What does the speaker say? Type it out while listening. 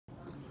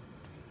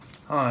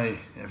Hi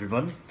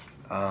everybody,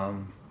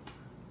 my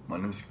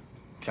name is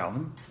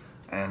Kalvin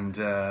and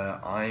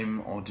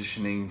I'm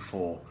auditioning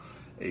for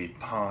a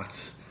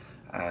part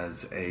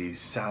as a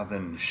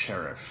Southern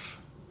sheriff.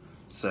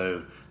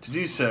 So to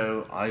do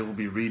so, I will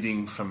be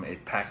reading from a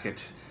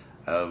packet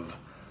of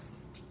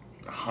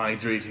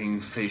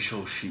hydrating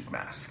facial sheet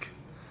mask.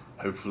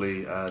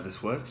 Hopefully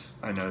this works.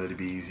 I know that it'd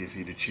be easier for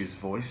you to choose a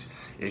voice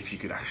if you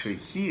could actually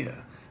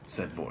hear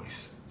said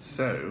voice.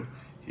 So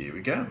here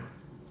we go.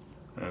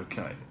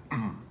 Okay.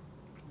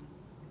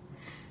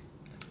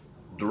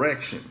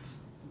 Directions.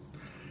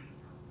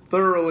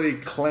 Thoroughly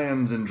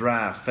cleanse and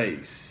dry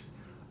face.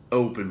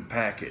 Open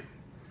packet.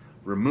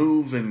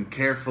 Remove and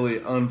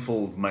carefully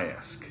unfold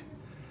mask.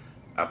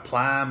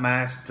 Apply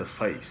mask to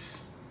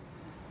face.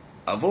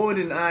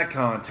 Avoiding eye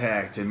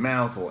contact in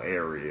mouthful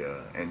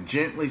area and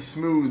gently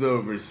smooth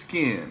over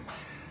skin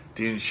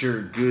to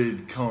ensure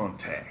good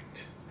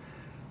contact.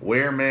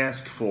 Wear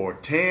mask for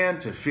 10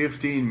 to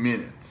 15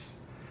 minutes.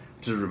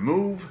 To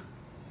remove,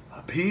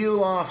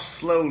 peel off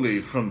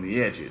slowly from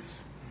the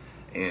edges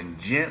and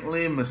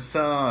gently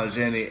massage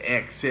any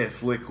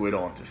excess liquid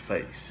onto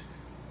face.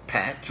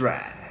 Pat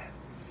dry.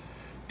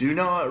 Do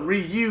not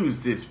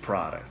reuse this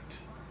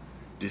product.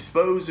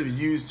 Dispose of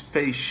used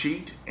face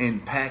sheet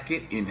and pack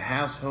it in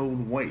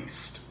household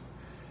waste.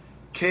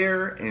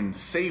 Care and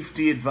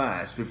safety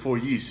advice before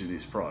use of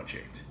this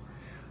project.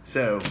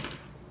 So,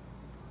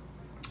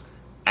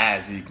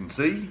 as you can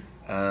see,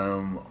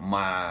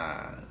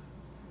 my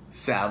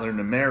Southern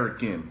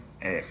American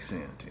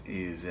accent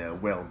is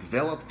well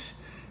developed.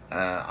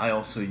 I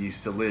also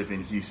used to live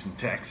in Houston,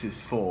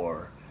 Texas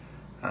for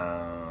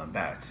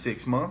about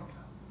 6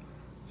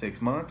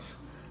 months.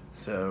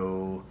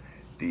 So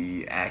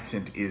the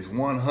accent is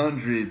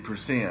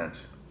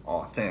 100%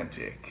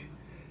 authentic.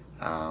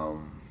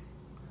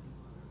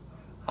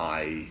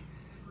 I,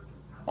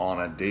 on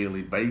a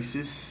daily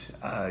basis,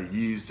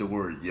 use the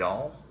word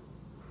y'all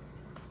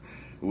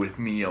with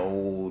me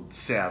old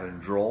Southern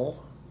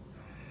drawl.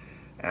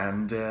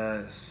 And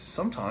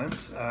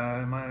sometimes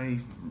my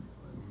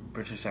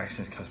British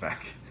accent comes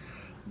back.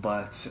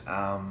 But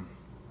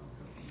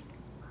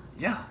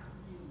yeah,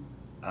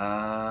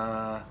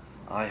 I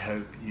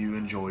hope you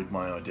enjoyed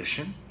my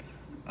audition.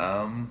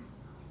 Here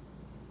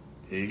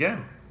you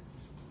go.